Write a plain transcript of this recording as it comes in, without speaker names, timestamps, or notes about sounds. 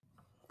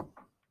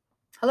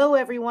Hello,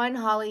 everyone.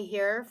 Holly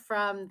here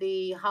from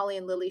the Holly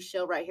and Lily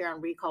show right here on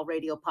Recall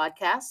Radio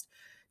Podcast.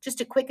 Just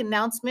a quick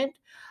announcement.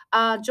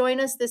 Join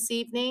us this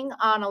evening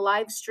on a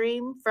live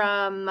stream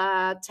from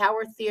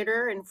Tower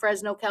Theater in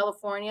Fresno,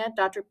 California.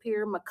 Dr.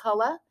 Peter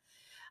McCullough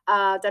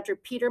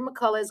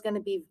is going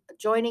to be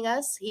joining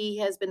us. He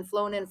has been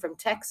flown in from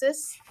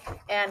Texas,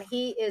 and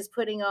he is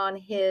putting on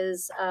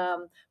his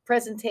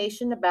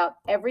presentation about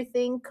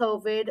everything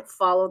COVID,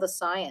 follow the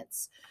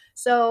science.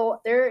 So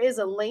there is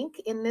a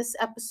link in this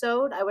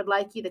episode I would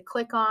like you to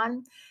click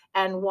on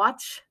and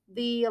watch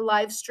the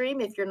live stream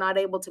if you're not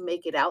able to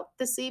make it out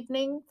this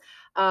evening.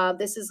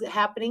 This is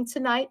happening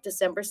tonight,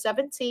 December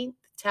 17th,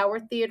 Tower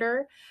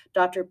Theater,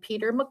 Dr.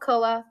 Peter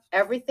McCullough,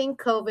 Everything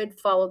COVID,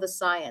 Follow the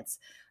Science.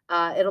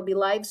 It'll be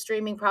live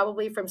streaming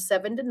probably from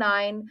 7 to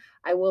 9.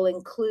 I will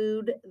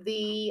include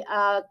the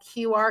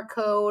QR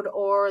code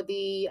or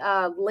the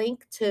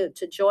link to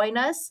join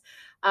us.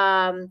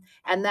 And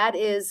that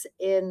is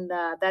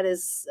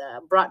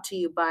brought to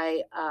you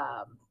by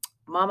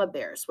Mama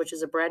Bears, which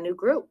is a brand new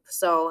group.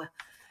 So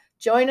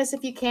join us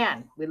if you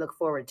can. We look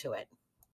forward to it.